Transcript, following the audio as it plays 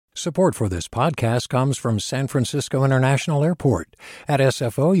Support for this podcast comes from San Francisco International Airport. At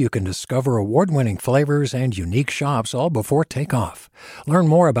SFO, you can discover award-winning flavors and unique shops all before takeoff. Learn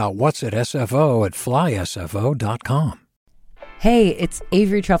more about what's at SFO at flysfo.com. Hey, it's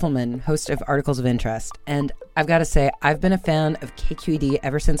Avery Trufelman, host of Articles of Interest, and I've got to say, I've been a fan of KQED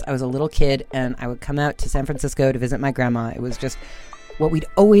ever since I was a little kid, and I would come out to San Francisco to visit my grandma. It was just what we'd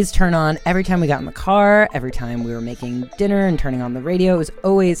always turn on every time we got in the car, every time we were making dinner and turning on the radio. It was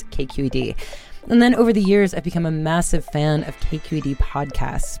always KQED. And then over the years, I've become a massive fan of KQED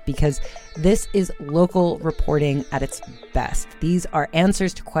podcasts because this is local reporting at its best. These are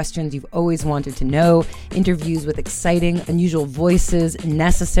answers to questions you've always wanted to know, interviews with exciting, unusual voices,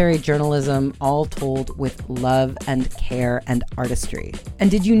 necessary journalism, all told with love and care and artistry. And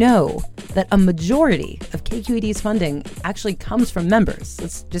did you know that a majority of KQED's funding actually comes from members?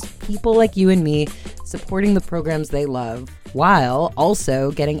 It's just people like you and me supporting the programs they love, while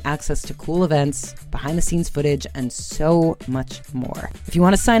also getting access to cool events, behind-the-scenes footage, and so much more. If you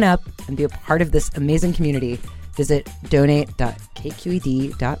want to sign up and be a part of this amazing community, visit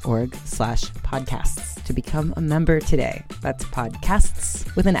donate.kqed.org/podcasts to become a member today. That's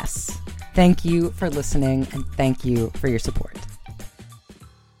podcasts with an S. Thank you for listening, and thank you for your support.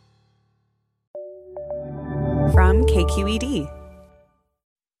 From KQED.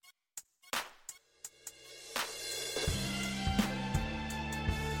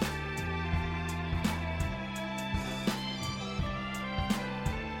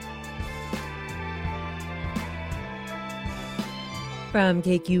 From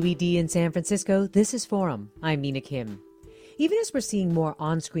KQED in San Francisco, this is Forum. I'm Mina Kim. Even as we're seeing more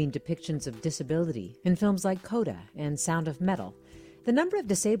on-screen depictions of disability in films like Coda and Sound of Metal, the number of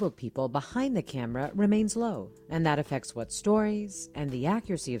disabled people behind the camera remains low, and that affects what stories and the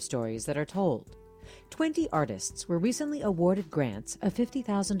accuracy of stories that are told. 20 artists were recently awarded grants of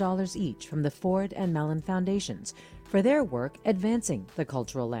 $50,000 each from the Ford and Mellon Foundations for their work advancing the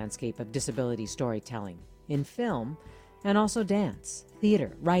cultural landscape of disability storytelling in film, and also dance,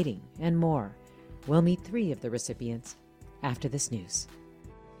 theater, writing, and more. We'll meet 3 of the recipients after this news.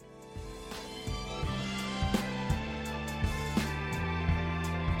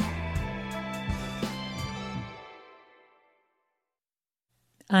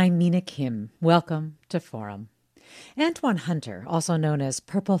 I'm Mina Kim. Welcome to Forum. Antoine Hunter, also known as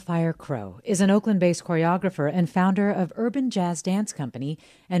Purple Fire Crow, is an Oakland-based choreographer and founder of Urban Jazz Dance Company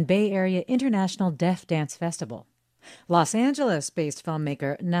and Bay Area International Deaf Dance Festival. Los Angeles-based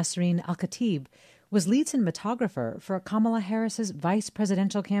filmmaker Nasreen Al-Khatib was lead cinematographer for Kamala Harris's vice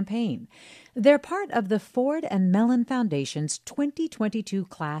presidential campaign. They're part of the Ford and Mellon Foundation's 2022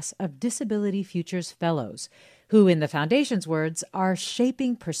 class of Disability Futures Fellows, who, in the Foundation's words, are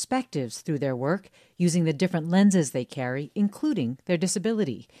shaping perspectives through their work using the different lenses they carry, including their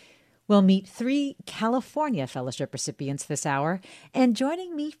disability. We'll meet 3 California Fellowship recipients this hour, and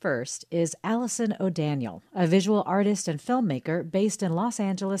joining me first is Allison O'Daniel, a visual artist and filmmaker based in Los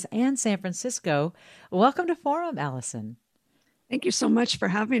Angeles and San Francisco. Welcome to Forum, Allison. Thank you so much for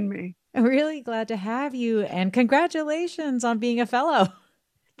having me. I'm really glad to have you, and congratulations on being a fellow.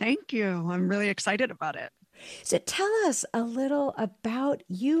 Thank you. I'm really excited about it. So tell us a little about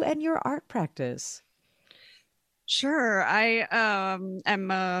you and your art practice. Sure. I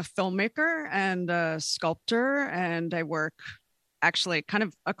am a filmmaker and a sculptor, and I work actually kind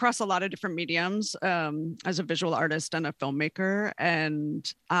of across a lot of different mediums as a visual artist and a filmmaker.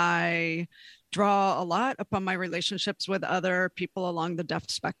 And I draw a lot upon my relationships with other people along the deaf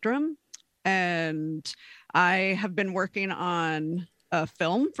spectrum. And I have been working on a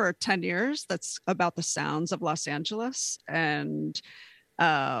film for 10 years that's about the sounds of Los Angeles. And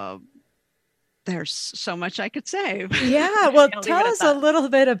there's so much I could say. Yeah, well, tell us a little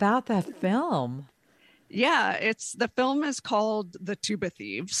bit about that film. Yeah, the film is called The Tuba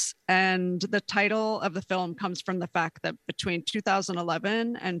Thieves, and the title of the film comes from the fact that between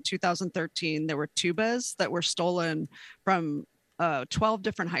 2011 and 2013, there were tubas that were stolen from 12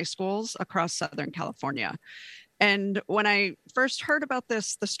 different high schools across Southern California. And when I first heard about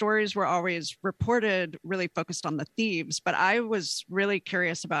this, the stories were always reported really focused on the thieves, but I was really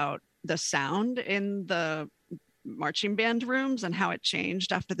curious about the sound in the marching band rooms and how it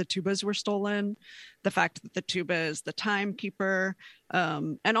changed after the tubas were stolen, the fact that the tuba is the timekeeper,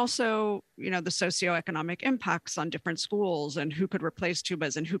 and also, the socioeconomic impacts on different schools and who could replace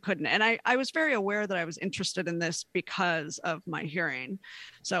tubas and who couldn't. And I was very aware that I was interested in this because of my hearing.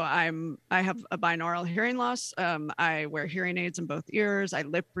 So I have a binaural hearing loss. I wear hearing aids in both ears. I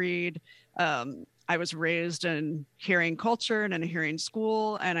lip read. I was raised in hearing culture and in a hearing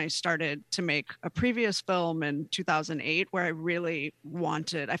school. And I started to make a previous film in 2008 where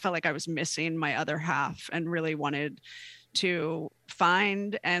I felt like I was missing my other half and really wanted to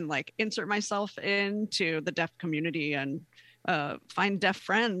find and like insert myself into the deaf community and find deaf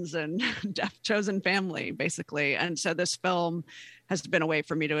friends and deaf chosen family, basically. And so this film has been a way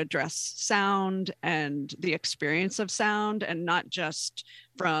for me to address sound and the experience of sound, and not just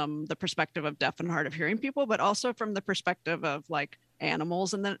from the perspective of deaf and hard of hearing people, but also from the perspective of like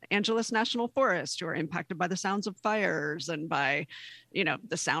animals in the Angeles National Forest who are impacted by the sounds of fires and by,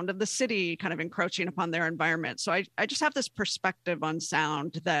 the sound of the city kind of encroaching upon their environment. So I just have this perspective on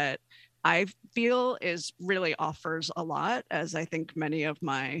sound that I feel really offers a lot, as I think many of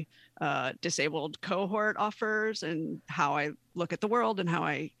my disabled cohort offers, and how I look at the world and how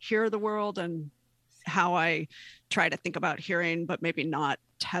I hear the world and how I try to think about hearing, but maybe not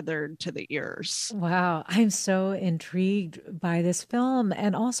tethered to the ears. Wow. I'm so intrigued by this film,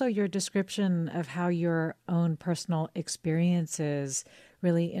 and also your description of how your own personal experiences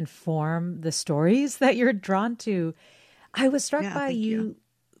really inform the stories that you're drawn to. I was struck by you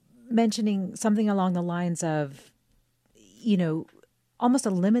mentioning something along the lines of, almost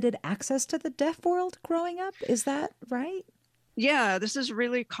a limited access to the deaf world growing up. Is that right? Yeah, this is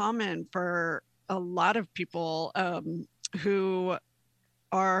really common for a lot of people who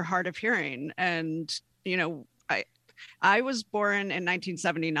are hard of hearing. And, I was born in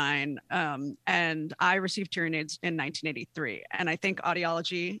 1979 and I received hearing aids in 1983. And I think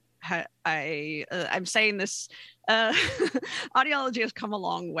audiology, I'm saying this, audiology has come a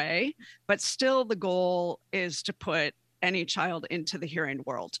long way, but still the goal is to put any child into the hearing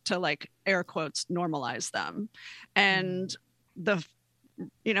world, to like air quotes normalize them. And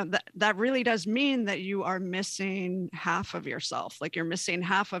that really does mean that you are missing half of yourself. Like you're missing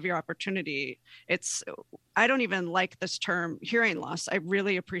half of your opportunity. I don't even like this term hearing loss. I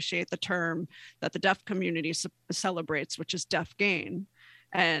really appreciate the term that the deaf community celebrates, which is deaf gain.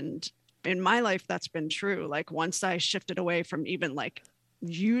 And in my life, that's been true. Like once I shifted away from even like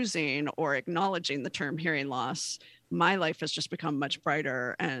using or acknowledging the term hearing loss, my life has just become much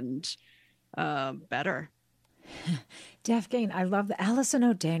brighter and better. Deaf Gain. I love the Allison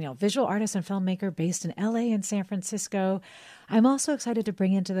O'Daniel, visual artist and filmmaker based in LA and San Francisco. I'm also excited to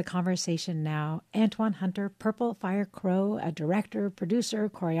bring into the conversation now Antwan Hunter, Purple Fire Crow, a director, producer,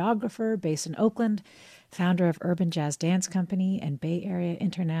 choreographer based in Oakland, founder of Urban Jazz Dance Company and Bay Area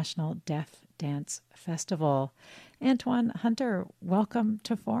International Deaf Dance Festival. Antwan Hunter, welcome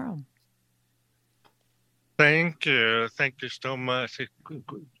to Forum. Thank you. Thank you so much.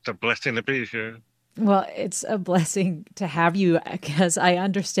 It's a blessing to be here. Well, it's a blessing to have you, because I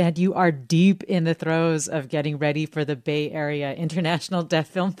understand you are deep in the throes of getting ready for the Bay Area International Deaf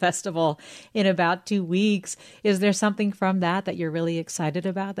Film Festival in about 2 weeks. Is there something from that you're really excited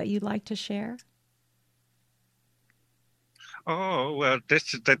about that you'd like to share? Oh, well,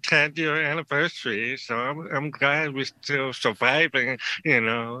 this is the 10th-year anniversary, so I'm glad we're still surviving,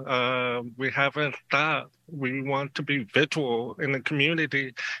 we haven't stopped. We want to be visual in the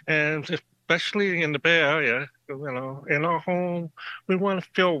community, and especially in the Bay Area, in our home, we want to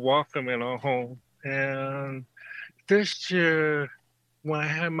feel welcome in our home. And this year, when I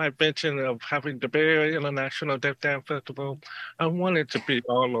had my vision of having the Bay Area International Deaf Dance Festival, I wanted to be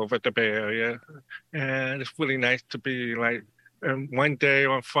all over the Bay Area. And it's really nice to be like, one day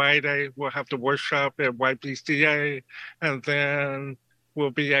on Friday, we'll have the workshop at YBCA, and then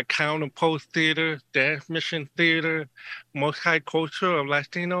we'll be at Counter Post Theater, Dance Mission Theater, Multicultural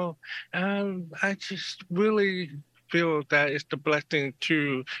Latino. And I just really feel that it's the blessing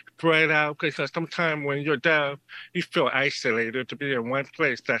to spread out, because sometimes when you're deaf, you feel isolated to be in one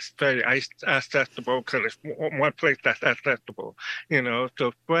place that's very accessible, because it's one place that's accessible,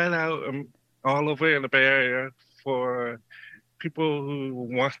 so spread out all over in the Bay Area for people who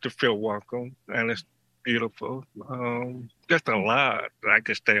want to feel welcome, and it's beautiful. Just a lot. I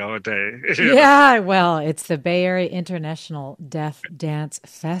could stay all day. Yeah, well, it's the Bay Area International Deaf Dance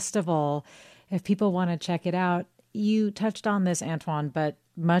Festival. If people want to check it out, you touched on this, Antwan, but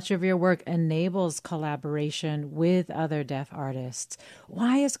much of your work enables collaboration with other deaf artists.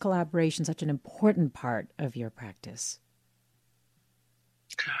 Why is collaboration such an important part of your practice?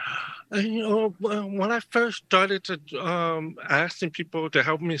 When I first started to asking people to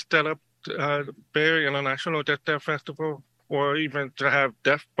help me set up the Bay Area International Deaf Dance Festival, or even to have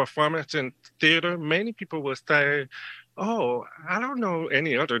deaf performance in theater, many people would say, "Oh, I don't know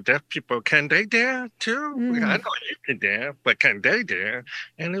any other deaf people. Can they dance too? I know you can dance, but can they dance?"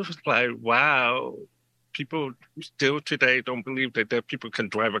 And it was like, wow, people still today don't believe that there people can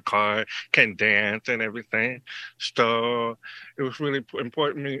drive a car, can dance and everything. So it was really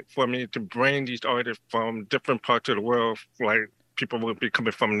important for me to bring these artists from different parts of the world, like people will be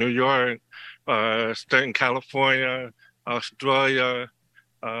coming from New York, staying in California, Australia,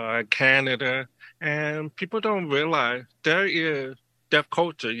 Canada, and people don't realize there is deaf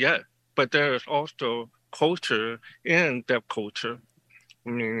culture, yes, but there is also culture in deaf culture. I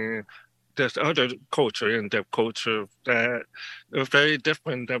mean, there's other culture in deaf culture that is very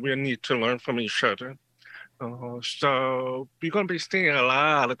different that we need to learn from each other. So we're going to be seeing a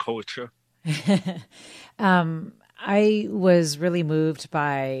lot of culture. I was really moved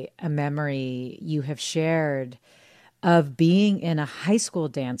by a memory you have shared of being in a high school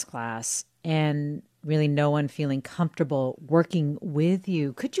dance class and really no one feeling comfortable working with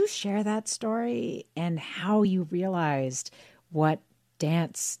you. Could you share that story and how you realized what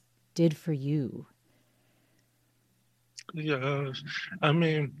dance did for you? Yes. I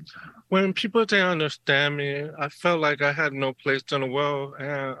mean, when people didn't understand me, I felt like I had no place in the world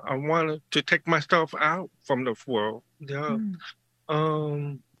and I wanted to take myself out from the world. Yeah.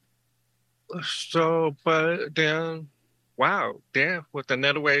 Um, but then, wow, dance was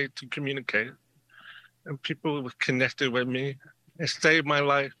another way to communicate. And people were connected with me. It saved my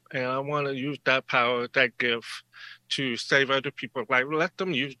life. And I want to use that power, that gift to save other people. Like, let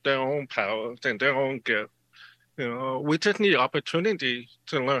them use their own powers and their own gift. You know, we just need opportunity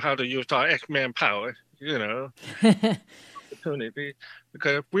to learn how to use our X-Men power, opportunity.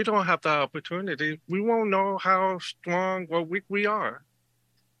 Because if we don't have that opportunity, we won't know how strong or weak we are.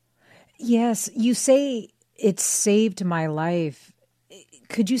 Yes, you say it saved my life.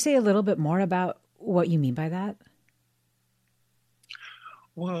 Could you say a little bit more about what you mean by that?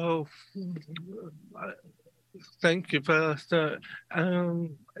 Well, thank you, Pastor.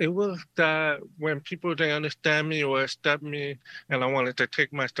 It was that when people didn't understand me or accept me, and I wanted to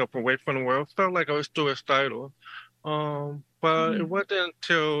take myself away from the world, felt like I was suicidal. But it wasn't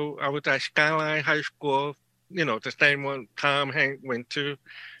until I was at Skyline High School, the same one Tom Hank went to,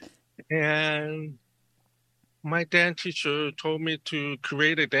 and my dance teacher told me to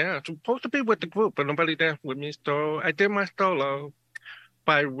create a dance. I was supposed to be with the group, but nobody danced with me, so I did my solo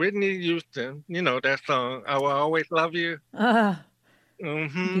by Whitney Houston. You know that song, I Will Always Love You.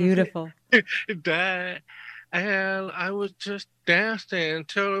 Beautiful. That, and I was just dancing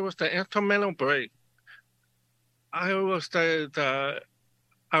until it was the instrumental break. I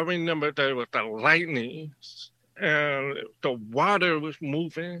remember there was the lightning and the water was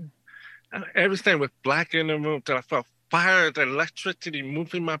moving. And everything was black in the room. I felt fire, the electricity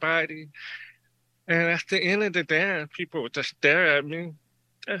moving my body. And at the end of the dance, people would just stare at me.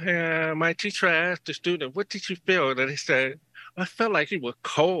 And my teacher asked the student, "What did you feel?" And he said, "I felt like he was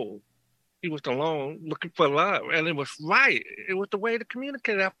cold. He was alone, looking for love." And it was right. It was the way to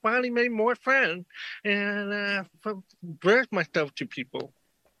communicate. I finally made more friends and brought myself to people.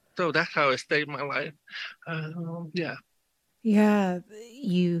 So that's how it saved my life. Yeah. Yeah,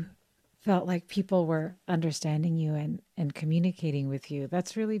 you felt like people were understanding you and communicating with you.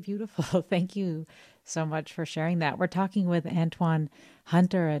 That's really beautiful. Thank you so much for sharing that. We're talking with Antwan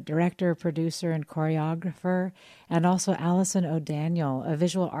Hunter, a director, producer, and choreographer, and also Allison O'Daniel, a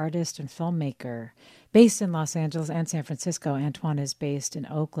visual artist and filmmaker. Based in Los Angeles and San Francisco, Antwan is based in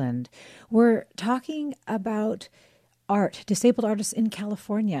Oakland. We're talking about disabled artists in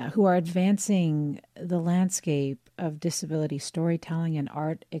California who are advancing the landscape of disability storytelling and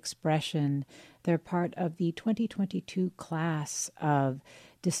art expression. They're part of the 2022 class of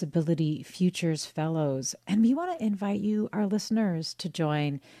Disability Futures Fellows. And we want to invite you, our listeners, to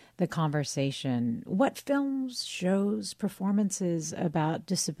join the conversation. What films, shows, performances about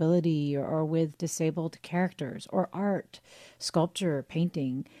disability or with disabled characters or art, sculpture,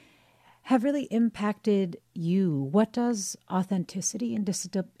 painting have really impacted you? What does authenticity in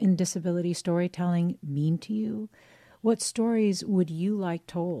disability storytelling mean to you? What stories would you like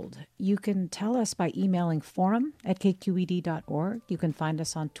told? You can tell us by emailing forum@kqed.org. You can find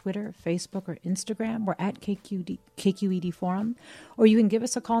us on Twitter, Facebook, or Instagram. We're at KQED Forum. Or you can give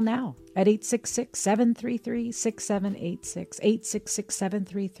us a call now at 866-733-6786,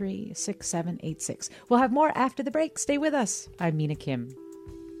 866-733-6786. We'll have more after the break. Stay with us. I'm Mina Kim.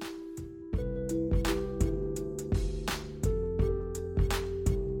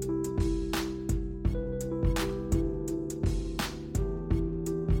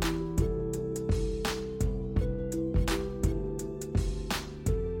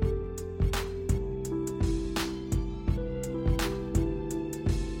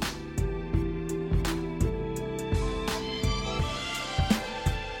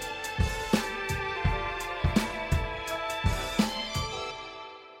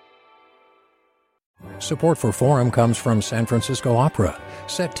 Support for Forum comes from San Francisco Opera.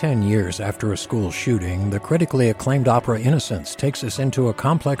 Set 10 years after a school shooting, the critically acclaimed opera Innocence takes us into a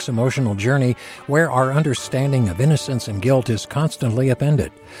complex emotional journey where our understanding of innocence and guilt is constantly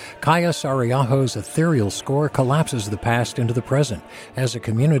upended. Kaya Sariaho's ethereal score collapses the past into the present as a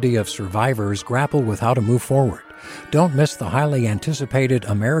community of survivors grapple with how to move forward. Don't miss the highly anticipated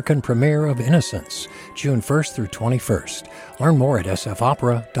American premiere of Innocence, June 1st through 21st. Learn more at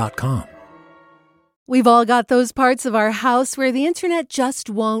sfopera.com. We've all got those parts of our house where the internet just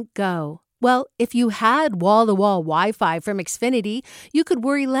won't go. Well, if you had wall-to-wall Wi-Fi from Xfinity, you could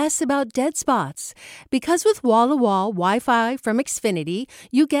worry less about dead spots. Because with wall-to-wall Wi-Fi from Xfinity,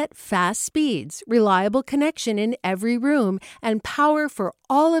 you get fast speeds, reliable connection in every room, and power for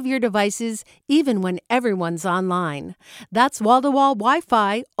all of your devices, even when everyone's online. That's wall-to-wall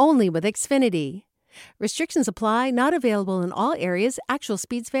Wi-Fi only with Xfinity. Restrictions apply, not available in all areas. Actual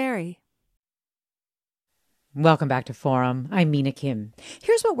speeds vary. Welcome back to Forum. I'm Mina Kim.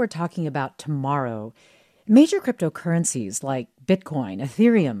 Here's what we're talking about tomorrow. Major cryptocurrencies like Bitcoin,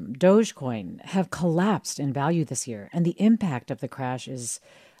 Ethereum, Dogecoin have collapsed in value this year, and the impact of the crash is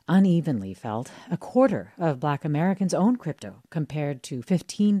unevenly felt. A quarter of Black Americans own crypto, compared to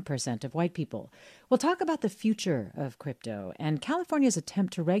 15% of white people. We'll talk about the future of crypto and California's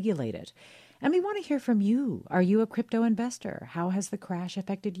attempt to regulate it. And we want to hear from you. Are you a crypto investor? How has the crash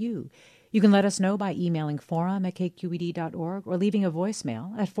affected you? You can let us know by emailing forum@kqed.org or leaving a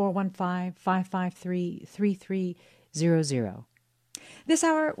voicemail at 415-553-3300. This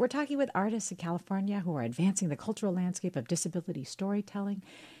hour, we're talking with artists in California who are advancing the cultural landscape of disability storytelling.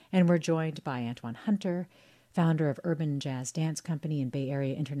 And we're joined by Antoine Hunter, founder of Urban Jazz Dance Company and Bay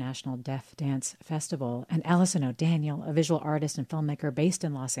Area International Deaf Dance Festival, and Allison O'Daniel, a visual artist and filmmaker based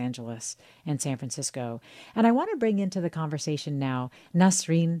in Los Angeles and San Francisco. And I want to bring into the conversation now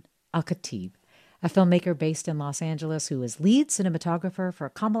Nasreen Al-Khatib, a filmmaker based in Los Angeles who is lead cinematographer for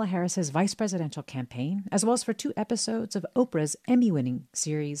Kamala Harris's vice presidential campaign, as well as for 2 episodes of Oprah's Emmy-winning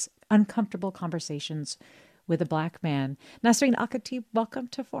series, Uncomfortable Conversations with a Black Man. Nasreen Al-Khatib, welcome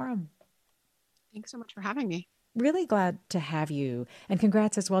to Forum. Thanks so much for having me. Really glad to have you. And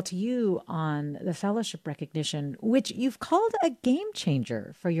congrats as well to you on the fellowship recognition, which you've called a game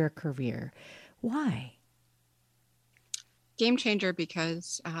changer for your career. Why? Game changer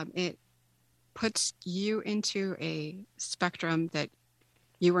because it puts you into a spectrum that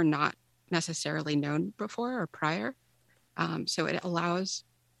you were not necessarily known before or prior. So it allows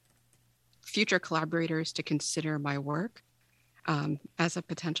future collaborators to consider my work as a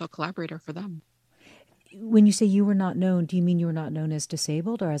potential collaborator for them. When you say you were not known, do you mean you were not known as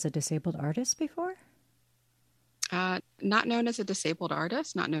disabled or as a disabled artist before? Not known as a disabled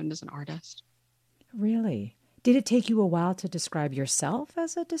artist, not known as an artist. Really? Did it take you a while to describe yourself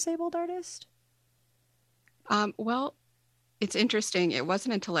as a disabled artist? Well, it's interesting. It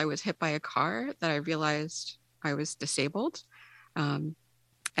wasn't until I was hit by a car that I realized I was disabled. And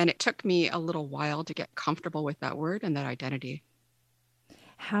it took me a little while to get comfortable with that word and that identity.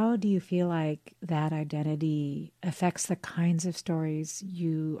 How do you feel like that identity affects the kinds of stories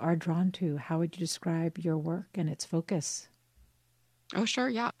you are drawn to? How would you describe your work and its focus? Oh, sure.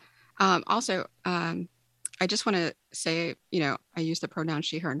 Yeah. Also, I just want to say, I use the pronoun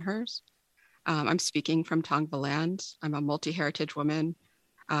she, her, and hers. I'm speaking from Tongva land. I'm a multi-heritage woman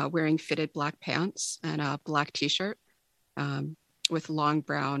wearing fitted black pants and a black t-shirt with long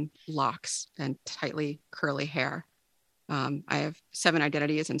brown locks and tightly curly hair. I have 7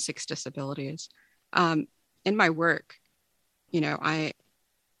 identities and 6 disabilities. In my work, I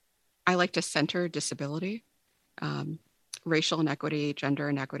like to center disability, racial inequity, gender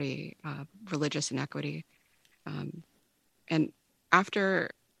inequity, religious inequity. And after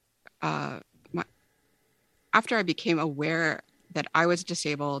I became aware that I was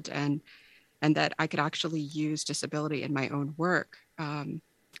disabled and that I could actually use disability in my own work, I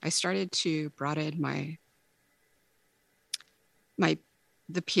started to broaden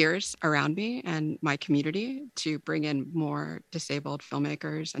the peers around me and my community to bring in more disabled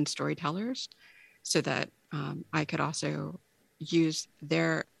filmmakers and storytellers so that I could also use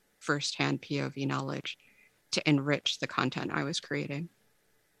their firsthand POV knowledge to enrich the content I was creating.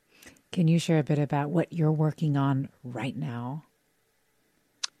 Can you share a bit about what you're working on right now?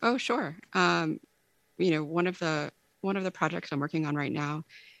 Oh, sure. One of the projects I'm working on right now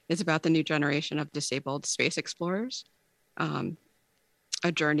is about the new generation of disabled space explorers.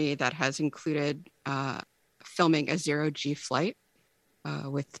 A journey that has included filming a 0G flight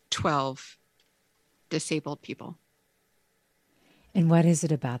with 12 disabled people. And what is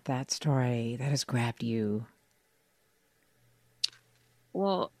it about that story that has grabbed you?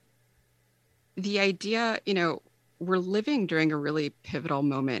 Well, the idea, we're living during a really pivotal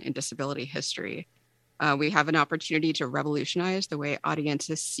moment in disability history. We have an opportunity to revolutionize the way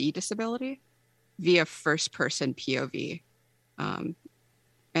audiences see disability via first-person POV. And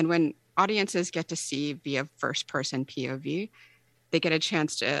when audiences get to see via first-person POV, they get a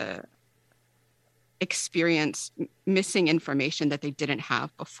chance to experience missing information that they didn't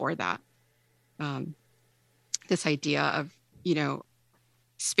have before that. This idea of,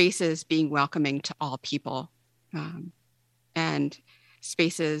 spaces being welcoming to all people, and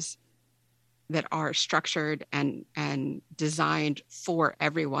spaces that are structured and designed for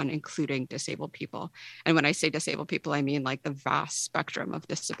everyone, including disabled people. And when I say disabled people, I mean like the vast spectrum of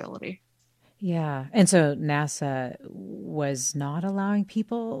disability. Yeah. And so NASA was not allowing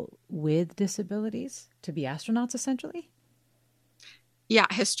people with disabilities to be astronauts, essentially? Yeah,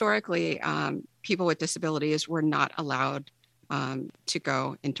 historically, people with disabilities were not allowed to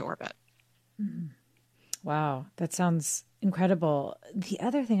go into orbit. Mm-hmm. Wow, that sounds incredible. The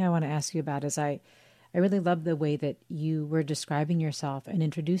other thing I want to ask you about is I really love the way that you were describing yourself and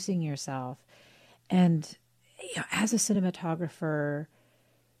introducing yourself. And as a cinematographer,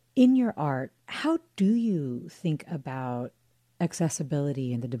 in your art, how do you think about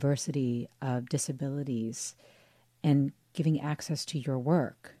accessibility and the diversity of disabilities and giving access to your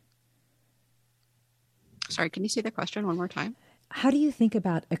work? Sorry, can you say the question one more time? How do you think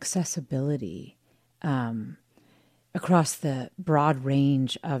about accessibility across the broad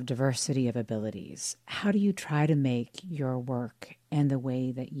range of diversity of abilities? How do you try to make your work and the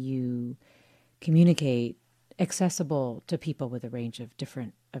way that you communicate accessible to people with a range of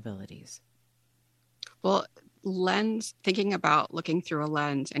different abilities? Well, thinking about looking through a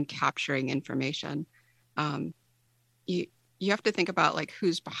lens and capturing information, you have to think about like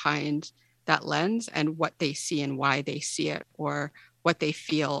who's behind that lens and what they see and why they see it, or what they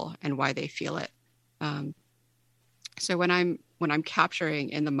feel and why they feel it. So when I'm capturing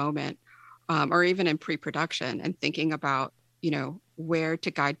in the moment, or even in pre-production, and thinking about where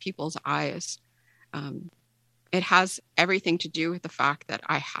to guide people's eyes, it has everything to do with the fact that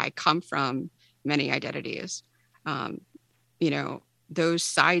I come from many identities. Those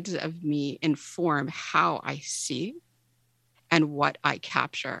sides of me inform how I see and what I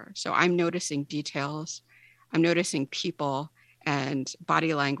capture. So I'm noticing details, I'm noticing people and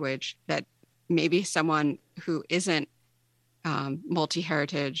body language that maybe someone who isn't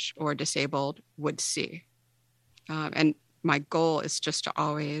multi-heritage or disabled would see. And my goal is just to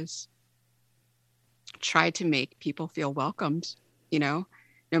always try to make people feel welcomed, no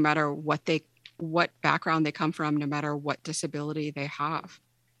matter what background they come from, no matter what disability they have,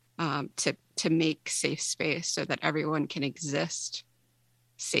 to make safe space so that everyone can exist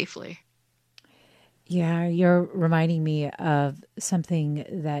safely. Yeah, you're reminding me of something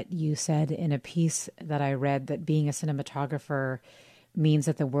that you said in a piece that I read, that being a cinematographer means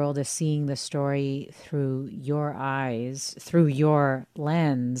that the world is seeing the story through your eyes, through your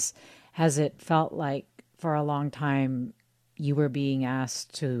lens. Has it felt like for a long time you were being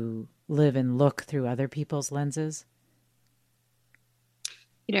asked to live and look through other people's lenses?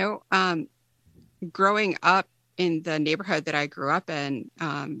 Growing up in the neighborhood that I grew up in,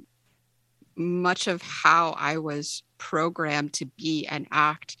 much of how I was programmed to be and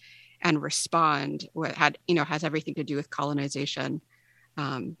act and respond has everything to do with colonization,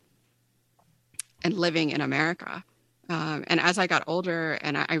 and living in America. And as I got older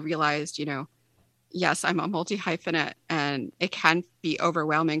and I realized, yes, I'm a multi-hyphenate, and it can be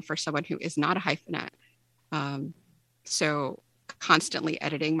overwhelming for someone who is not a hyphenate. So constantly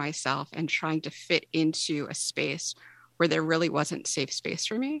editing myself and trying to fit into a space where there really wasn't safe space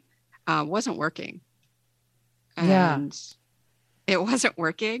for me wasn't working. And it wasn't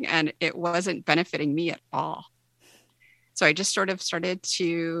working, and it wasn't benefiting me at all. So I just sort of started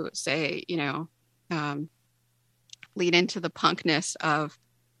to say, lean into the punkness of,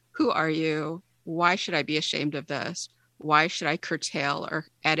 who are you? Why should I be ashamed of this? Why should I curtail or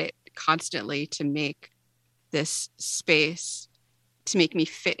edit constantly to make this space, to make me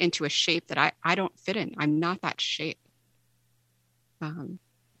fit into a shape that I don't fit in? I'm not that shape.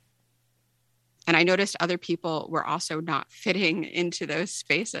 And I noticed other people were also not fitting into those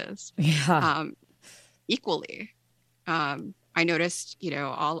spaces equally. I noticed,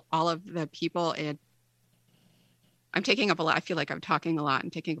 all of the people in, I'm taking up a lot. I feel like I'm talking a lot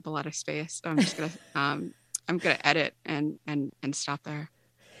and taking up a lot of space. So I'm just going to, I'm going to edit and stop there.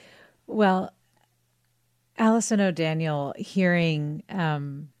 Well, Allison O'Daniel, hearing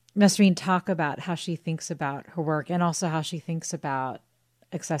Mesrine talk about how she thinks about her work, and also how she thinks about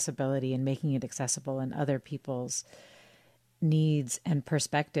accessibility and making it accessible in other people's needs and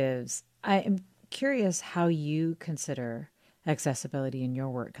perspectives. I am curious how you consider accessibility in your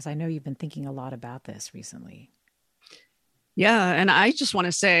work, because I know you've been thinking a lot about this recently. Yeah. And I just want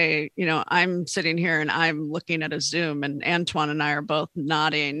to say, I'm sitting here and I'm looking at a Zoom, and Antoine and I are both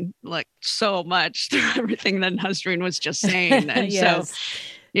nodding like so much through everything that Nasreen was just saying. And yes. So,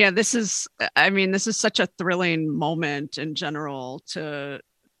 yeah, this is such a thrilling moment in general to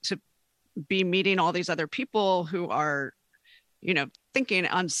be meeting all these other people who are, thinking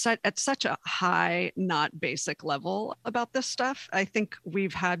at such a high, not basic level about this stuff. I think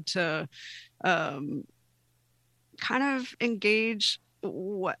we've had to, kind of engage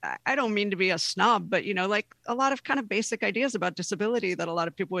I don't mean to be a snob, but like a lot of kind of basic ideas about disability that a lot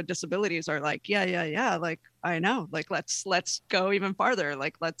of people with disabilities are like, yeah, like I know, like let's go even farther,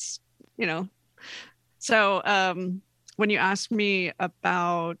 like let's, So when you ask me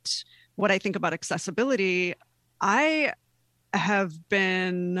about what I think about accessibility, I have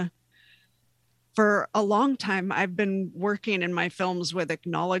been, for a long time, I've been working in my films with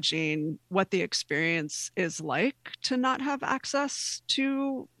acknowledging what the experience is like to not have access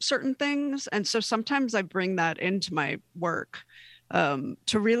to certain things. And so sometimes I bring that into my work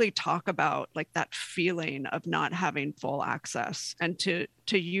to really talk about like that feeling of not having full access, and to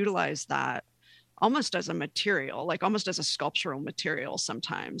utilize that almost as a material, like almost as a sculptural material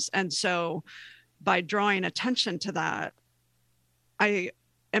sometimes. And so by drawing attention to that, I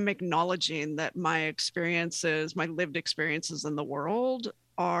am acknowledging that my experiences, my lived experiences in the world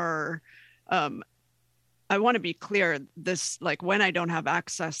are, I want to be clear, this, like when I don't have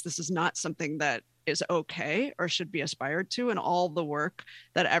access, this is not something that is okay or should be aspired to. And all the work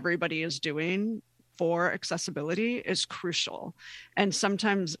that everybody is doing for accessibility is crucial. And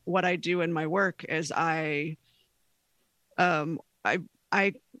sometimes what I do in my work is I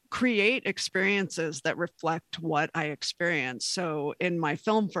create experiences that reflect what I experience. So in my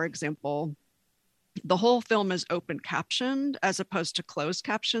film, for example, the whole film is open captioned as opposed to closed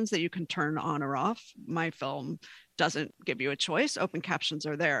captions that you can turn on or off. My film doesn't give you a choice. Open captions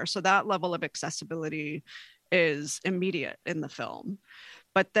are there. So that level of accessibility is immediate in the film.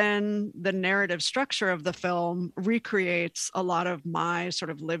 But then the narrative structure of the film recreates a lot of my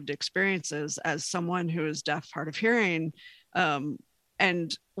sort of lived experiences as someone who is deaf, hard of hearing.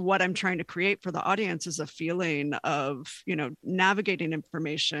 And what I'm trying to create for the audience is a feeling of, navigating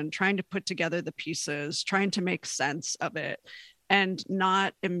information, trying to put together the pieces, trying to make sense of it, and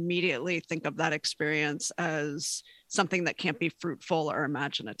not immediately think of that experience as something that can't be fruitful or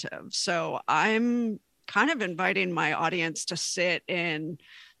imaginative. So I'm kind of inviting my audience to sit in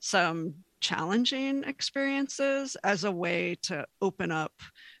some challenging experiences as a way to open up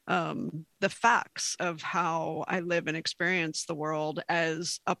the facts of how I live and experience the world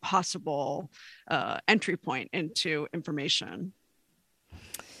as a possible entry point into information.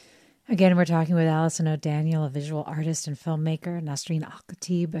 Again, we're talking with Alison O'Daniel, a visual artist and filmmaker, Nasreen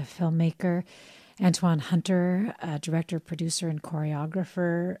Al-Khatib, a filmmaker, Antoine Hunter, a director, producer, and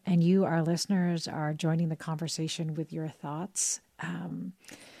choreographer. And you, our listeners, are joining the conversation with your thoughts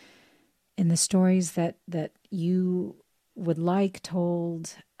in the stories that you would like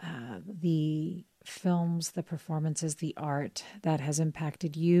told, the films, the performances, the art that has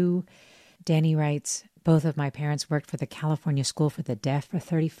impacted you. Danny writes, both of my parents worked for the California School for the Deaf for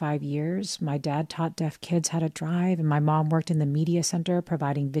 35 years. My dad taught deaf kids how to drive, and my mom worked in the media center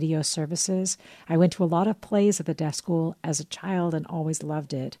providing video services. I went to a lot of plays at the deaf school as a child and always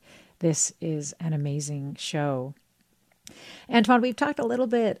loved it. This is an amazing show. Antoine, we've talked a little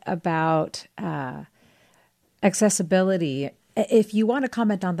bit about accessibility. If you want to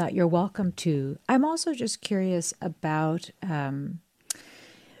comment on that, you're welcome to. I'm also just curious about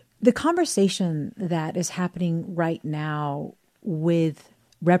the conversation that is happening right now with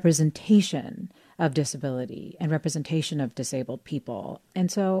representation of disability and representation of disabled people.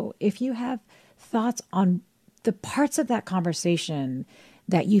 And so if you have thoughts on the parts of that conversation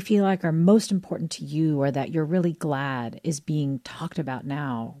that you feel like are most important to you or that you're really glad is being talked about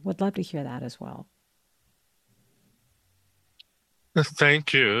now, would love to hear that as well.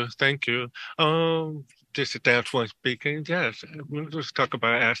 Thank you. This is Antoine speaking. Yes, we'll just talk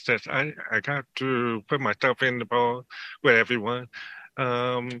about assets. I got to put myself in the ball with everyone.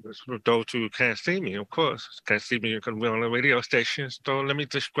 For those who can't see me, of course, can't see me because we're on a radio station. So let me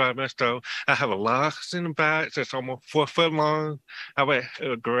describe myself. I have a locks in the back that's almost 4 foot long. I wear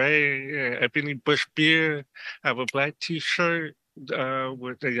a gray ebony bush beard. I have a black T-shirt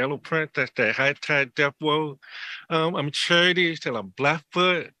with a yellow print. That's the high-tide death row. I'm 30, still I'm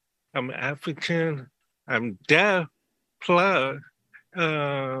Blackfoot. I'm African. I'm deaf, plus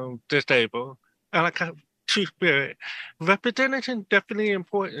disabled. And I got two-spirit. Representation definitely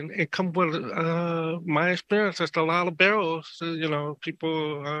important. It comes with my experience. There's a lot of barrels.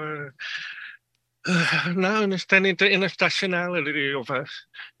 People are not understanding the intersectionality of us,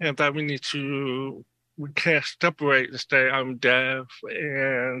 and that we can't separate and say I'm deaf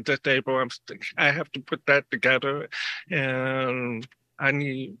and disabled. I have to put that together, and I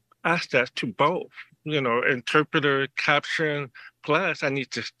need access to both. Interpreter, caption, plus I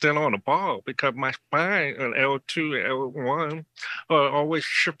need to stand on the ball because my spine on L2 and L1 are always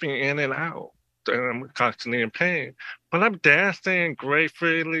shifting in and out, and I'm constantly in pain. But I'm dancing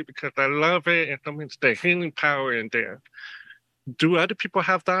gracefully because I love it, and something's the healing power in there. Do other people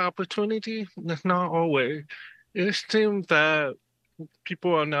have that opportunity? That's not always. It seems that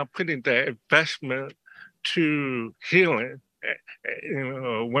people are now putting their investment to healing.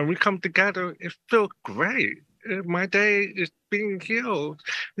 When we come together, it feels great. My day is being healed.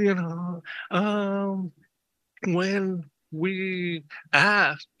 When we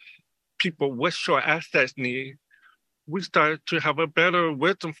ask people what's your assets need, we start to have a better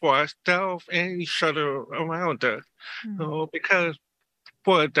wisdom for ourselves and each other around us. Because,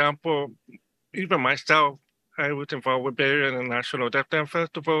 for example, even myself, I was involved with Bay Area International Deaf Dance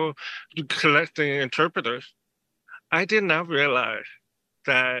Festival, collecting interpreters. I did not realize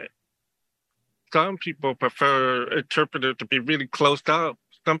that some people prefer interpreter to be really close up.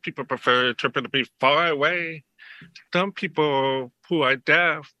 Some people prefer interpreter to be far away. Some people who are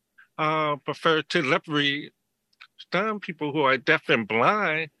deaf prefer to lip read. Some people who are deaf and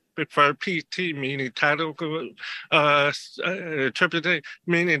blind prefer PT, meaning title interpreter,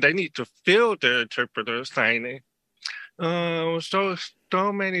 meaning they need to feel the interpreter signing. So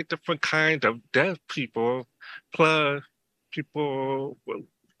many different kinds of deaf people, plus people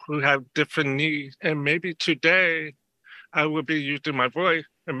who have different needs. And maybe today I will be using my voice,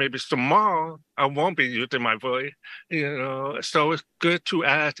 and maybe tomorrow I won't be using my voice. So it's good to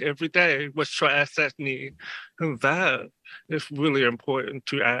ask every day, what's your assets need? And that is really important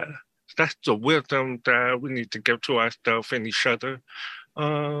to ask. That's the wisdom that we need to give to ourselves and each other.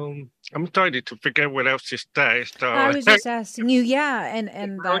 I'm starting to forget what else to say. So I was just asking you,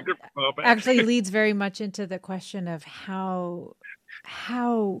 and that actually leads very much into the question of how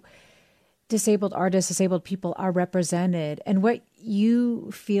disabled artists, disabled people are represented, and what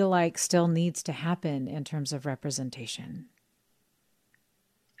you feel like still needs to happen in terms of representation.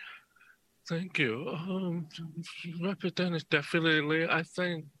 Thank you. Represented definitely. I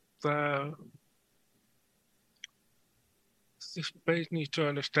think that this space needs to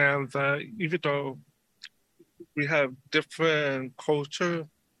understand that even though we have different culture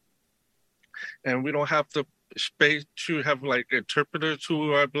and we don't have the space to have like interpreters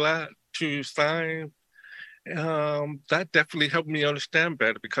who are Black to sign, that definitely helped me understand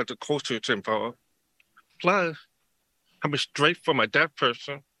better because the culture is involved. Plus, I'm straight from a deaf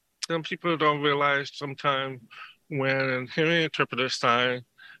person. Some people don't realize sometimes when hearing interpreters sign,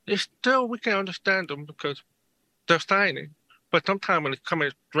 it's still, we can understand them because they're signing. But sometimes when it's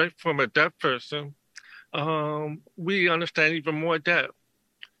coming straight from a deaf person, we understand even more deaf.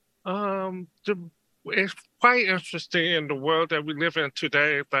 It's quite interesting in the world that we live in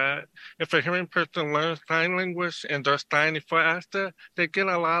today that if a hearing person learns sign language and they're signing for ASTA, they get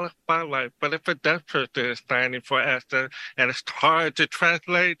a lot of spotlight. But if a deaf person is signing for ASTA and it's hard to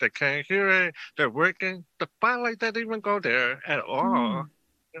translate, they can't hear it, they're working, the spotlight doesn't even go there at all.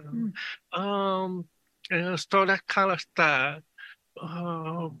 And so that kind of sad.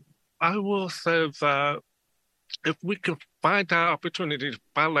 I will say that if we can find that opportunity to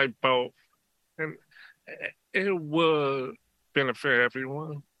spotlight both, and it will benefit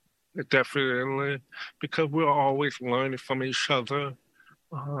everyone, definitely, because we're always learning from each other.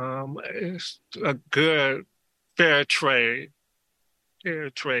 It's a good, fair trade. I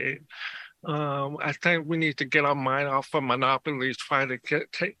think we need to get our mind off of monopolies, try to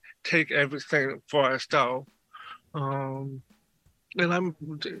take everything for ourselves. And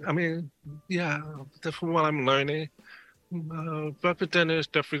that's what I'm learning. Representation is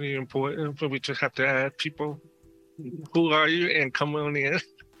definitely important, but we just have to add people. Who are you? And come on in.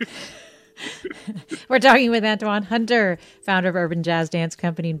 We're talking with Antoine Hunter, founder of Urban Jazz Dance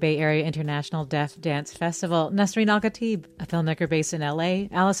Company and Bay Area International Deaf Dance Festival. Nasreen Al-Khatib, a filmmaker based in L.A.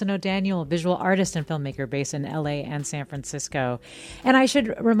 Allison O'Daniel, visual artist and filmmaker based in L.A. and San Francisco. And I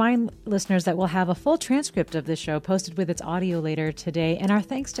should remind listeners that we'll have a full transcript of this show posted with its audio later today. And our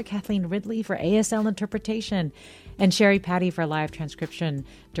thanks to Kathleen Ridley for ASL interpretation and Sherry Patty for live transcription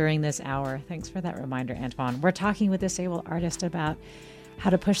during this hour. Thanks for that reminder, Antoine. We're talking with disabled artists about how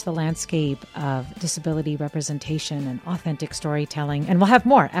to push the landscape of disability representation and authentic storytelling. And we'll have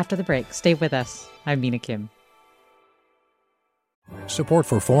more after the break. Stay with us. I'm Mina Kim. Support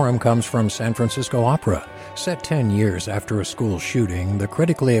for Forum comes from San Francisco Opera. Set 10 years after a school shooting, the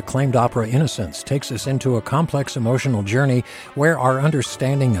critically acclaimed opera Innocence takes us into a complex emotional journey where our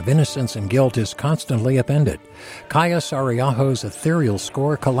understanding of innocence and guilt is constantly upended. Kaya Sariaho's ethereal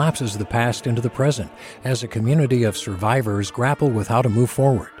score collapses the past into the present as a community of survivors grapple with how to move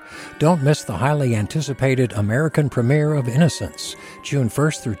forward. Don't miss the highly anticipated American premiere of Innocence, June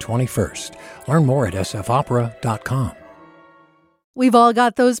 1st through 21st. Learn more at sfopera.com. We've all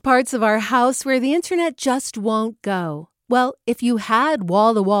got those parts of our house where the internet just won't go. Well, if you had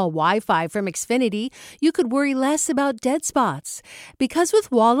wall-to-wall Wi-Fi from Xfinity, you could worry less about dead spots. Because with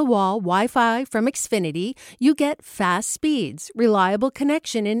wall-to-wall Wi-Fi from Xfinity, you get fast speeds, reliable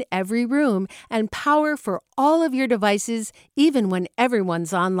connection in every room, and power for all of your devices, even when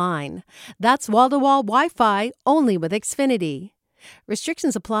everyone's online. That's wall-to-wall Wi-Fi only with Xfinity.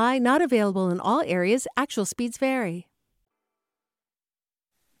 Restrictions apply, not available in all areas. Actual speeds vary.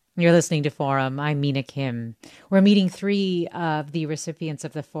 You're listening to Forum. I'm Mina Kim. We're meeting 3 of the recipients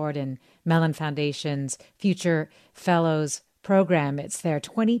of the Ford and Mellon Foundation's Future Fellows program. It's their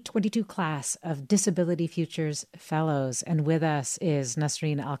 2022 class of Disability Futures Fellows. And with us is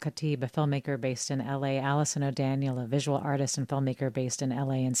Nasreen Al-Khatib, a filmmaker based in LA, Allison O'Daniel, a visual artist and filmmaker based in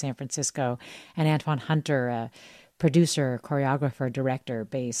LA and San Francisco, and Antoine Hunter, a producer, choreographer, director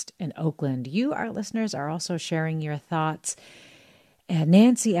based in Oakland. You, our listeners, are also sharing your thoughts.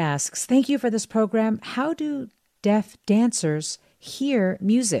 Nancy asks, thank you for this program. How do deaf dancers hear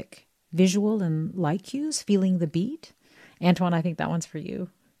music? Visual and light cues, feeling the beat? Antoine, I think that one's for you.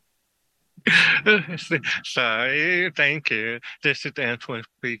 Sorry, thank you. This is Antoine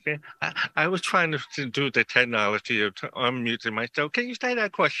speaking. I was trying to do the technology of unmuting myself. Can you say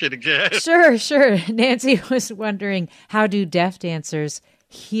that question again? Sure. Nancy was wondering, how do deaf dancers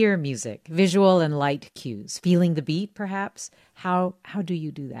hear music, visual and light cues, feeling the beat, perhaps? How do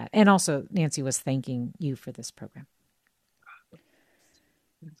you do that? And also, Nancy was thanking you for this program.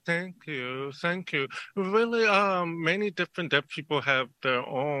 Thank you. Really, many different deaf people have their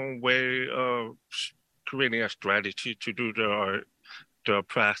own way of creating a strategy to do their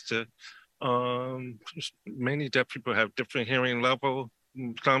practice. Many deaf people have different hearing levels.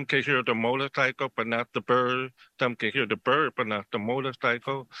 Some can hear the motorcycle, but not the bird. Some can hear the bird, but not the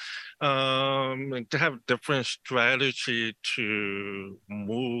motorcycle. And to have different strategy to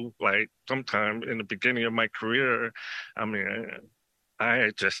move. Like sometime in the beginning of my career,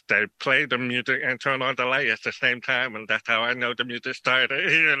 I just play the music and turn on the light at the same time, and that's how I know the music started,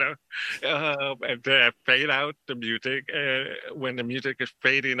 and then I fade out the music, when the music is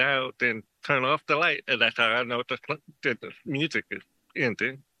fading out, then turn off the light, and that's how I know the music is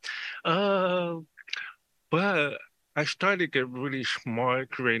ending. But I started to get really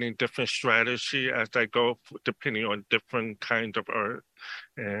smart creating different strategy as I go, depending on different kinds of art,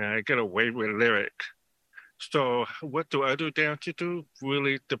 and I get away with lyric. So what do other dancers do?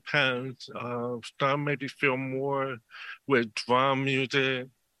 Really depends. Some maybe feel more with drum music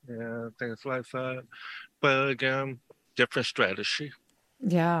and things like that. But again, different strategy.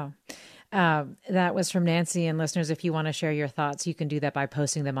 Yeah. That was from Nancy. And listeners, if you want to share your thoughts, you can do that by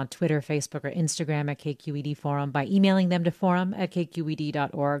posting them on Twitter, Facebook, or Instagram at KQED Forum, by emailing them to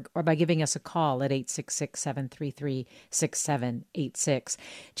forum@kqed.org, or by giving us a call at 866-733-6786.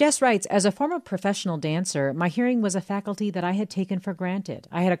 Jess writes, as a former professional dancer, my hearing was a faculty that I had taken for granted.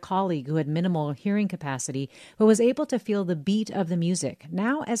 I had a colleague who had minimal hearing capacity, but was able to feel the beat of the music.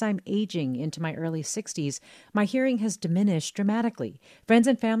 Now, as I'm aging into my early 60s, my hearing has diminished dramatically. Friends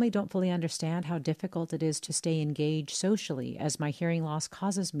and family don't fully understand how difficult it is to stay engaged socially, as my hearing loss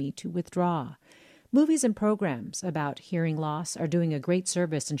causes me to withdraw. Movies and programs about hearing loss are doing a great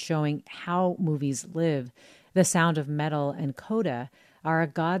service in showing how movies live. The Sound of Metal and Coda are a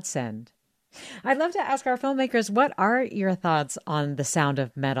godsend. I'd love to ask our filmmakers, what are your thoughts on The Sound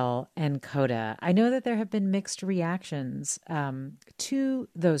of Metal and Coda? I know that there have been mixed reactions to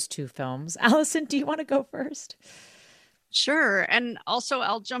those two films. Allison, do you want to go first? Sure. And also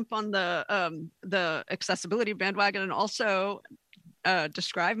I'll jump on the accessibility bandwagon and also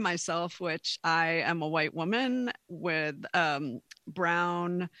describe myself, which I am a white woman with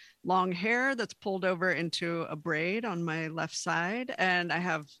brown long hair that's pulled over into a braid on my left side. And I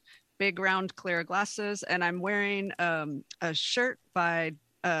have big round clear glasses, and I'm wearing a shirt by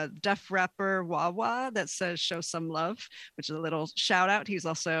deaf rapper Wawa that says "Show Some Love," which is a little shout out. He's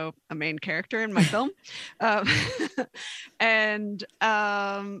also a main character in my film. Um, and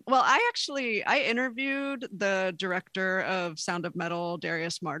well, I interviewed the director of Sound of Metal,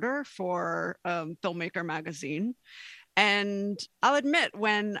 Darius Martyr, for Filmmaker magazine. And I'll admit,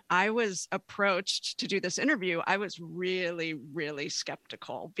 when I was approached to do this interview, I was really, really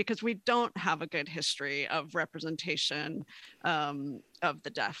skeptical because we don't have a good history of representation of the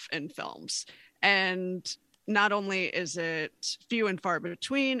deaf in films. And not only is it few and far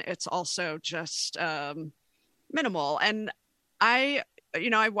between, it's also just minimal. And I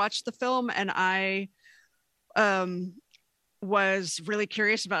watched the film and I was really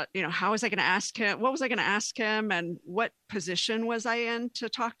curious about, how was I going to ask him? What was I going to ask him? And what position was I in to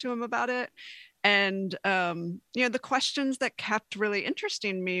talk to him about it? And, the questions that kept really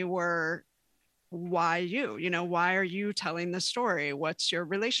interesting me were, why you? Why are you telling the story? What's your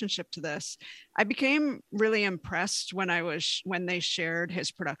relationship to this? I became really impressed when they shared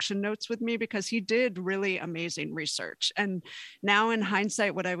his production notes with me, because he did really amazing research. And now in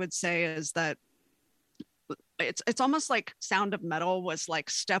hindsight, what I would say is that it's almost like Sound of Metal was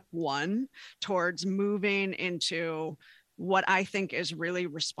like step one towards moving into what I think is really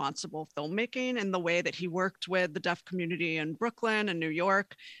responsible filmmaking, in the way that he worked with the deaf community in Brooklyn and New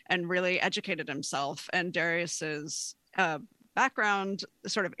York and really educated himself. And Darius's background,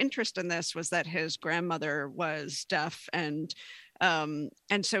 sort of interest in this, was that his grandmother was deaf, and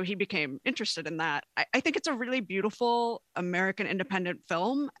so he became interested in that. I think it's a really beautiful American independent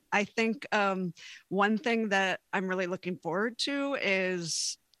film. I think one thing that I'm really looking forward to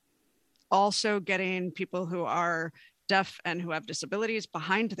is also getting people who are deaf and who have disabilities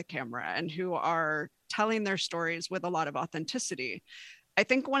behind the camera and who are telling their stories with a lot of authenticity. I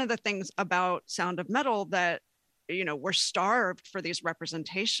think one of the things about Sound of Metal that we're starved for these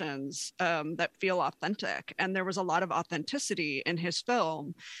representations that feel authentic. And there was a lot of authenticity in his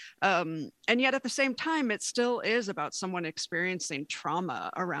film. And yet at the same time, it still is about someone experiencing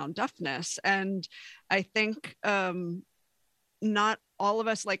trauma around deafness. And I think not all of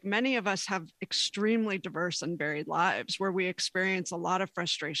us, like many of us, have extremely diverse and varied lives where we experience a lot of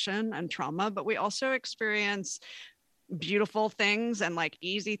frustration and trauma, but we also experience beautiful things and like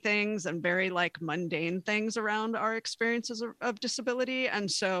easy things and very like mundane things around our experiences of disability. And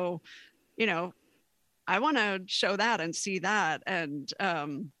so, I want to show that and see that. And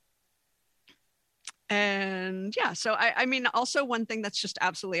yeah, so I mean, also one thing that's just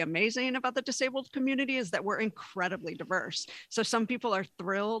absolutely amazing about the disabled community is that we're incredibly diverse. So some people are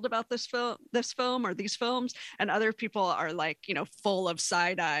thrilled about this film or these films, and other people are like, full of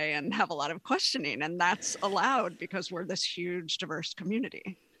side eye and have a lot of questioning. And that's allowed because we're this huge, diverse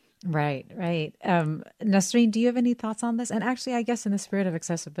community. Right. Nasreen, do you have any thoughts on this? And actually, I guess in the spirit of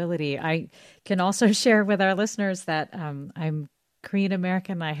accessibility, I can also share with our listeners that I'm Korean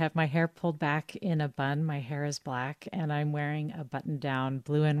American. I have my hair pulled back in a bun. My hair is black, and I'm wearing a button-down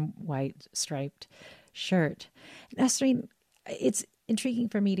blue and white striped shirt. Nasreen, it's intriguing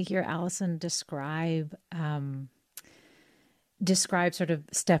for me to hear Allison describe sort of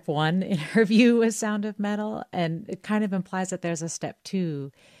step one in her view as Sound of Metal, and it kind of implies that there's a step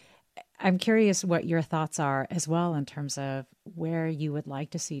two. I'm curious what your thoughts are as well in terms of where you would like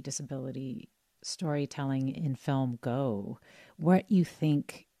to see disability storytelling in film go, what you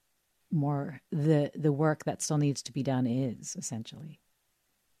think more the work that still needs to be done is, essentially.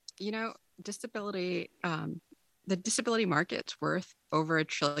 Disability, the disability market's worth over $1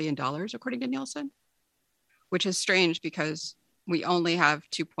 trillion according to Nielsen, which is strange because we only have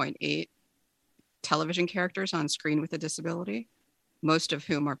 2.8 television characters on screen with a disability, most of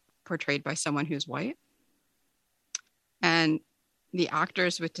whom are portrayed by someone who's white. And the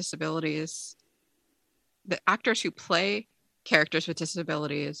actors with disabilities, the actors who play characters with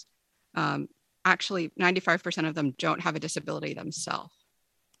disabilities, actually 95% of them don't have a disability themselves.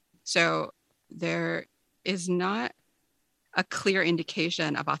 So there is not a clear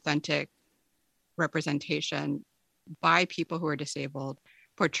indication of authentic representation by people who are disabled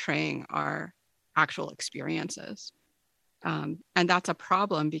portraying our actual experiences. And that's a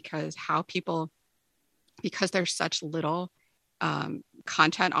problem because there's such little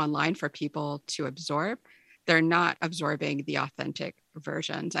content online for people to absorb, they're not absorbing the authentic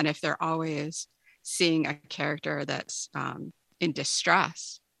versions. And if they're always seeing a character that's in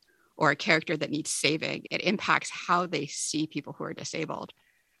distress or a character that needs saving, it impacts how they see people who are disabled.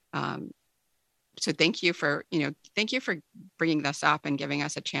 So thank you for bringing this up and giving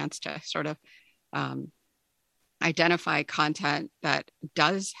us a chance to sort of identify content that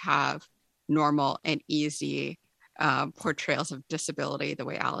does have normal and easy portrayals of disability, the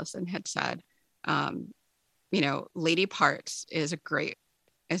way Allison had said. You know, Lady Parts is a great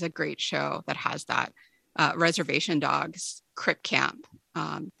show that has that. Reservation Dogs, Crip Camp,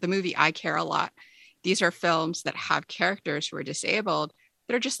 the movie I Care a Lot. These are films that have characters who are disabled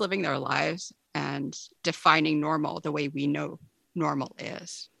that are just living their lives and defining normal the way we know normal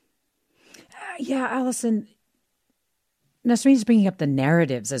is. Yeah, Allison, Nasreen's bringing up the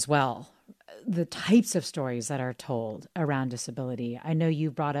narratives as well, the types of stories that are told around disability. I know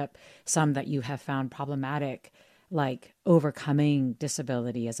you brought up some that you have found problematic, like overcoming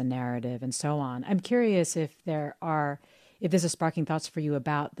disability as a narrative and so on. I'm curious if this is sparking thoughts for you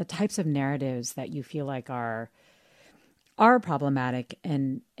about the types of narratives that you feel like are problematic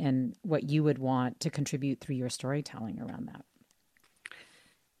and what you would want to contribute through your storytelling around that.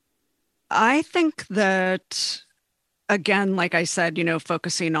 I think that, again, like I said, you know,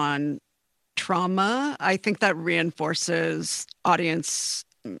 focusing on trauma, I think that reinforces audiences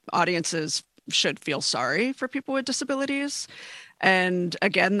should feel sorry for people with disabilities. And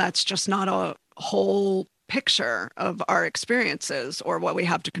again, that's just not a whole picture of our experiences or what we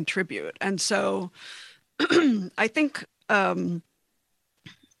have to contribute. And so I think, you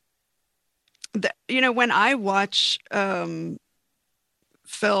know, when I watch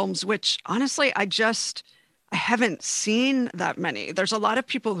films, which honestly, I haven't seen that many. There's a lot of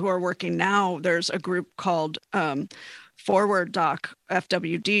people who are working now. There's a group called Forward Doc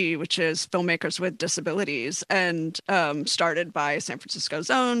FWD, which is filmmakers with disabilities, and started by San Francisco's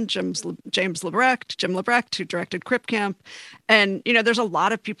own Jim Lebrecht, who directed Crip Camp. And, you know, there's a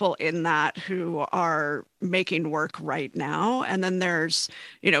lot of people in that who are making work right now. And then there's,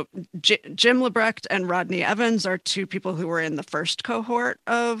 you know, Jim Lebrecht and Rodney Evans are two people who were in the first cohort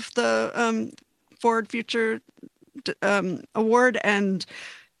of the Forward Future Award. And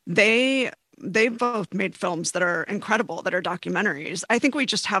they both made films that are incredible, that are documentaries. I think we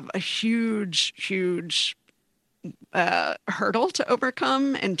just have a huge hurdle to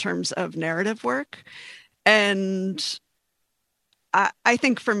overcome in terms of narrative work. And I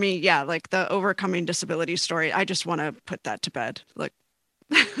think for me, yeah, like the overcoming disability story, I just want to put that to bed. Like,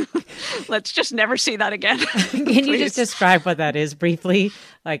 let's just never see that again. Can you just describe what that is briefly?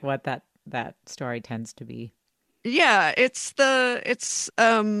 Like what that story tends to be? Yeah, it's a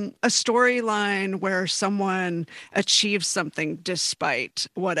storyline where someone achieves something despite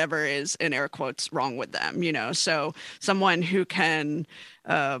whatever is, in air quotes, wrong with them, you know. So someone who can,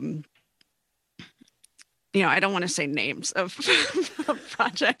 you know, I don't want to say names of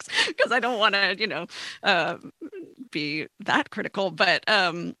projects because I don't want to, you know, be that critical, but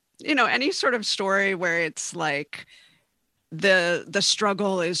you know, any sort of story where it's like the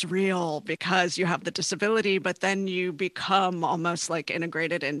struggle is real because you have the disability, but then you become almost like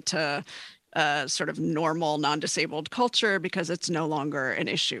integrated into sort of normal non-disabled culture because it's no longer an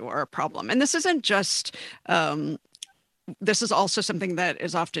issue or a problem. And this isn't just, this is also something that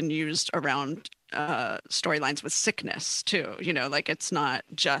is often used around storylines with sickness too, you know, like it's not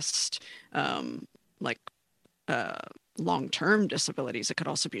just like long-term disabilities, it could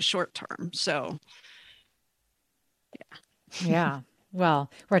also be short-term. So, yeah. Yeah.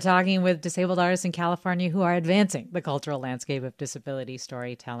 Well, we're talking with disabled artists in California who are advancing the cultural landscape of disability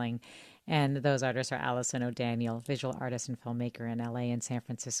storytelling. And those artists are Allison O'Daniel, visual artist and filmmaker in LA and San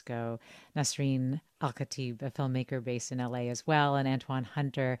Francisco, Nasreen Al-Khatib, a filmmaker based in LA as well, and Antoine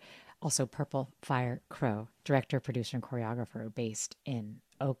Hunter, also Purple Fire Crow, director, producer, and choreographer based in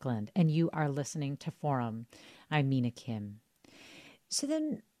Oakland. And you are listening to Forum. I'm Mina Kim. So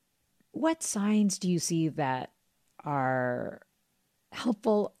then what signs do you see that are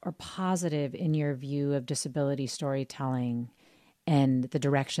helpful or positive in your view of disability storytelling and the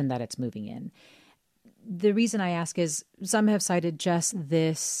direction that it's moving in? The reason I ask is some have cited just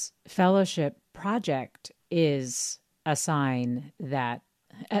this fellowship project is a sign that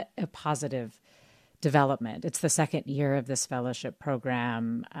a positive development. It's the second year of this fellowship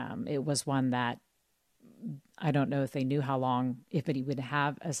program. It was one that I don't know if they knew how long, if it would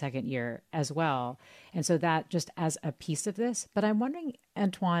have a second year as well. And so that just as a piece of this. But I'm wondering,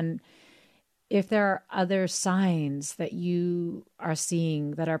 Antoine, if there are other signs that you are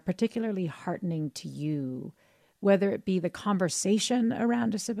seeing that are particularly heartening to you, whether it be the conversation around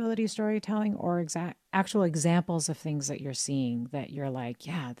disability storytelling or actual examples of things that you're seeing that you're like,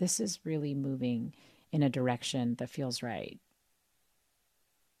 yeah, this is really moving in a direction that feels right.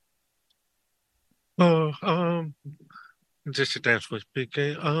 This is Dance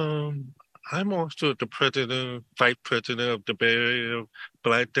speaking. I'm also the vice president of the Bay Area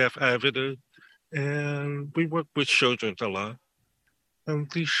Black Deaf Advocates, and we work with children a lot.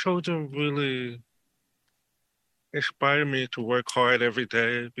 And these children really inspire me to work hard every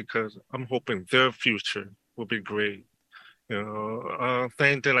day because I'm hoping their future will be great.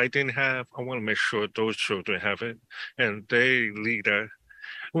 Thing that I didn't have, I want to make sure those children have it, and they lead us.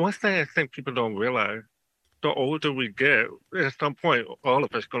 One thing I think people don't realize, the older we get, at some point, all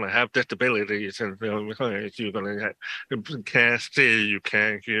of us going to have disabilities, and you're going to have, you can't see, you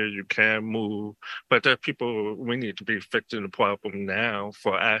can't hear, you can't move. But there are people, we need to be fixing the problem now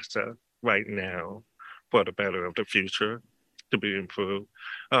for access right now for the better of the future to be improved.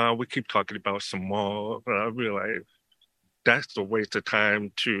 We keep talking about some more, but I realize that's a waste of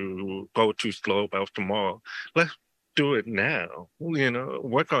time to go too slow about tomorrow. Let's do it now,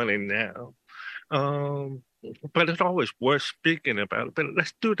 work on it now. But it's always worth speaking about it. But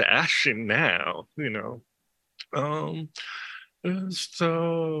let's do the action now,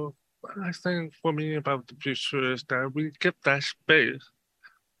 So I think for me about the future is that we give that space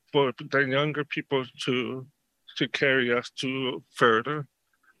for the younger people to carry us to further.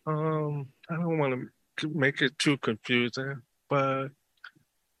 I don't want to make it too confusing, but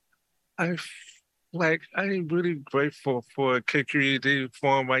I'm really grateful for KQED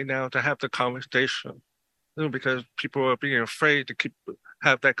Forum right now to have the conversation, because people are being afraid to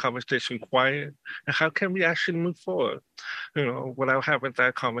have that conversation quiet. And how can we actually move forward, without having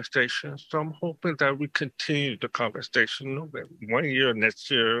that conversation? So I'm hoping that we continue the conversation. 1 year, next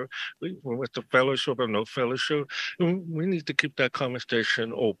year, with the fellowship or no fellowship, we need to keep that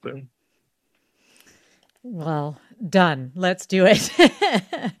conversation open. Well, done. Let's do it.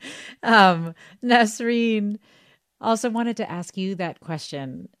 Nasreen, also wanted to ask you that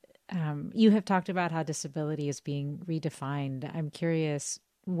question. You have talked about how disability is being redefined. I'm curious,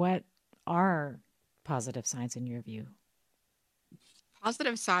 what are positive signs in your view?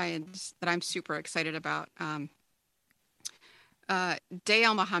 Positive signs that I'm super excited about. Day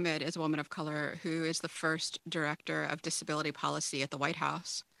El-Mohamed is a woman of color who is the first director of disability policy at the White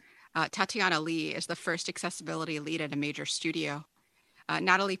House. Tatiana Lee is the first accessibility lead at a major studio.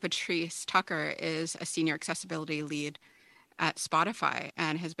 Natalie Patrice Tucker is a senior accessibility lead at Spotify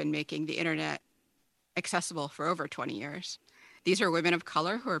and has been making the internet accessible for over 20 years. These are women of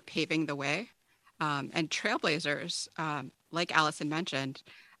color who are paving the way, and trailblazers, like Allison mentioned,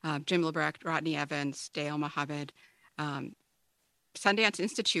 Jim Lebrecht, Rodney Evans, Day El-Mohamed, Sundance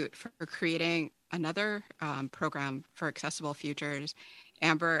Institute for creating another program for accessible futures,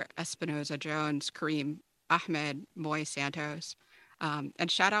 Amber Espinoza-Jones, Kareem Ahmed, Moy Santos.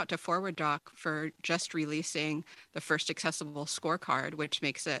 And shout out to Forward Doc for just releasing the first accessible scorecard, which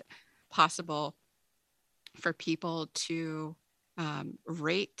makes it possible for people to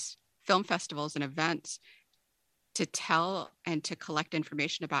rate film festivals and events, to tell and to collect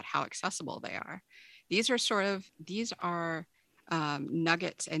information about how accessible they are. These are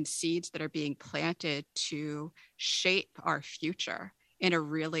nuggets and seeds that are being planted to shape our future in a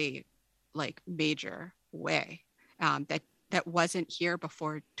really major way that wasn't here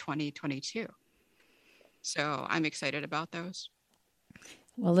before 2022. So I'm excited about those.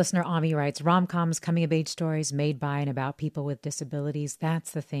 Well, listener Ami writes, rom-coms, coming-of-age stories made by and about people with disabilities,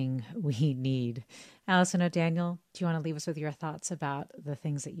 that's the thing we need. Allison O'Daniel, do you want to leave us with your thoughts about the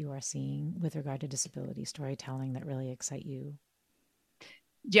things that you are seeing with regard to disability storytelling that really excite you?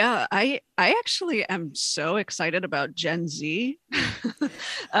 Yeah, I actually am so excited about Gen Z.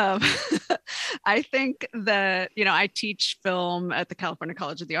 I think that, I teach film at the California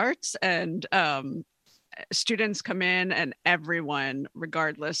College of the Arts, and students come in and everyone,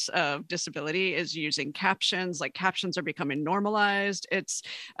 regardless of disability, is using captions. Captions are becoming normalized. It's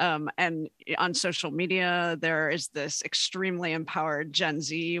and on social media, there is this extremely empowered Gen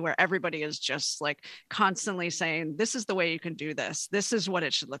Z where everybody is just constantly saying, this is the way you can do this. This is what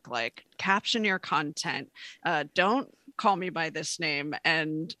it should look like. Caption your content. Don't call me by this name,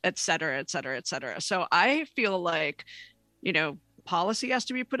 and et cetera, et cetera, et cetera. So I feel like, policy has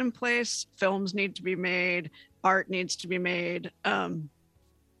to be put in place, films need to be made, art needs to be made,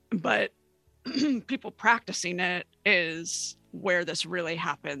 but people practicing it is where this really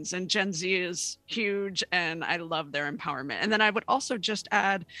happens. And Gen Z is huge, and I love their empowerment. And then I would also just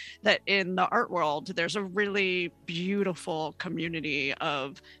add that in the art world, there's a really beautiful community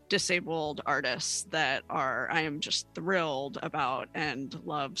of disabled artists that I am just thrilled about and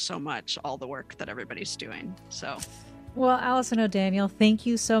love so much all the work that everybody's doing. So. Well, Allison O'Daniel, thank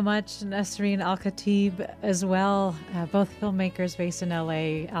you so much. Nasreen Al-Khatib as well, both filmmakers based in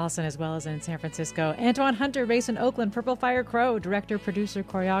LA, Allison as well as in San Francisco. Antoine Hunter based in Oakland, Purple Fire Crow, director, producer,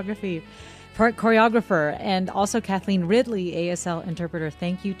 choreographer, and also Kathleen Ridley, ASL interpreter.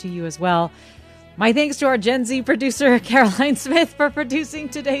 Thank you to you as well. My thanks to our Gen Z producer, Caroline Smith, for producing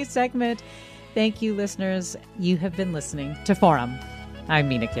today's segment. Thank you, listeners. You have been listening to Forum. I'm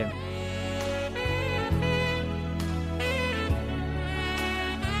Mina Kim.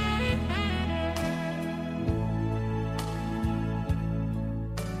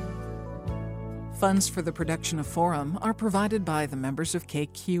 Funds for the production of Forum are provided by the members of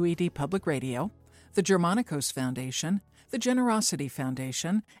KQED Public Radio, the Germanicos Foundation, the Generosity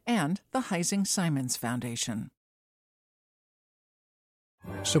Foundation, and the Heising Simons Foundation.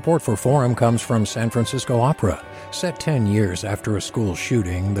 Support for Forum comes from San Francisco Opera. Set 10 years after a school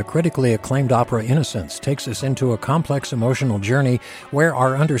shooting, the critically acclaimed opera Innocence takes us into a complex emotional journey where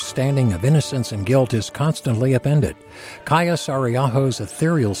our understanding of innocence and guilt is constantly upended. Kaya Sariaho's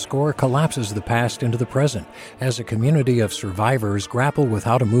ethereal score collapses the past into the present as a community of survivors grapple with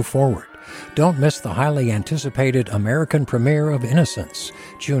how to move forward. Don't miss the highly anticipated American premiere of Innocence,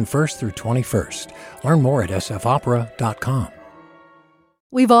 June 1st through 21st. Learn more at sfopera.com.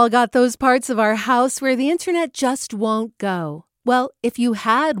 We've all got those parts of our house where the internet just won't go. Well, if you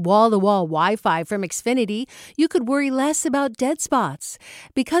had wall-to-wall Wi-Fi from Xfinity, you could worry less about dead spots.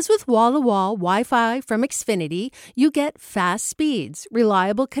 Because with wall-to-wall Wi-Fi from Xfinity, you get fast speeds,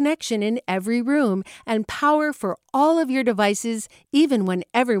 reliable connection in every room, and power for all of your devices, even when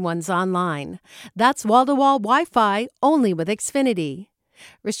everyone's online. That's wall-to-wall Wi-Fi only with Xfinity.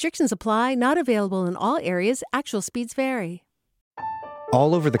 Restrictions apply, not available in all areas. Actual speeds vary.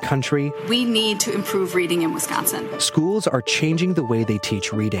 All over the country, we need to improve reading in Wisconsin. Schools are changing the way they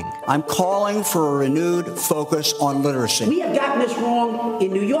teach reading. I'm calling for a renewed focus on literacy. We have gotten this wrong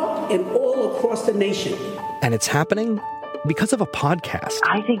in New York and all across the nation. And it's happening because of a podcast.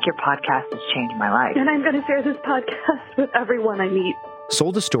 I think your podcast has changed my life. And I'm going to share this podcast with everyone I meet.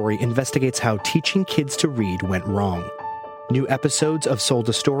 Sold a Story investigates how teaching kids to read went wrong. New episodes of Sold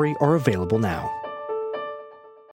a Story are available now.